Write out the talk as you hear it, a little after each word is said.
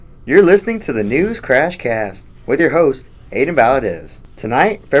You're listening to the News Crash Cast with your host, Aiden Valadez.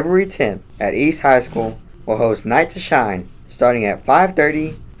 Tonight, February 10th, at East High School, we'll host Night to Shine starting at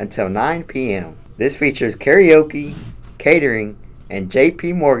 5:30 until 9 p.m. This features karaoke, catering, and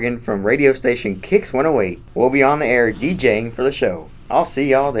JP Morgan from radio station Kicks 108 will be on the air DJing for the show. I'll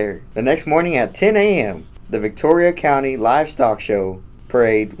see y'all there. The next morning at 10 a.m., the Victoria County Livestock Show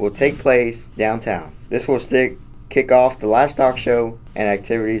Parade will take place downtown. This will kick off the livestock show and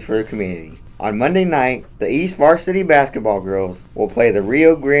activities for the community. On Monday night, the East Varsity Basketball Girls will play the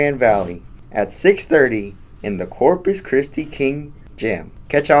Rio Grande Valley at 6:30 in the Corpus Christi King Gym.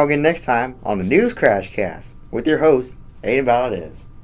 Catch y'all again next time on the News Crash Cast with your host, Aiden Valadez.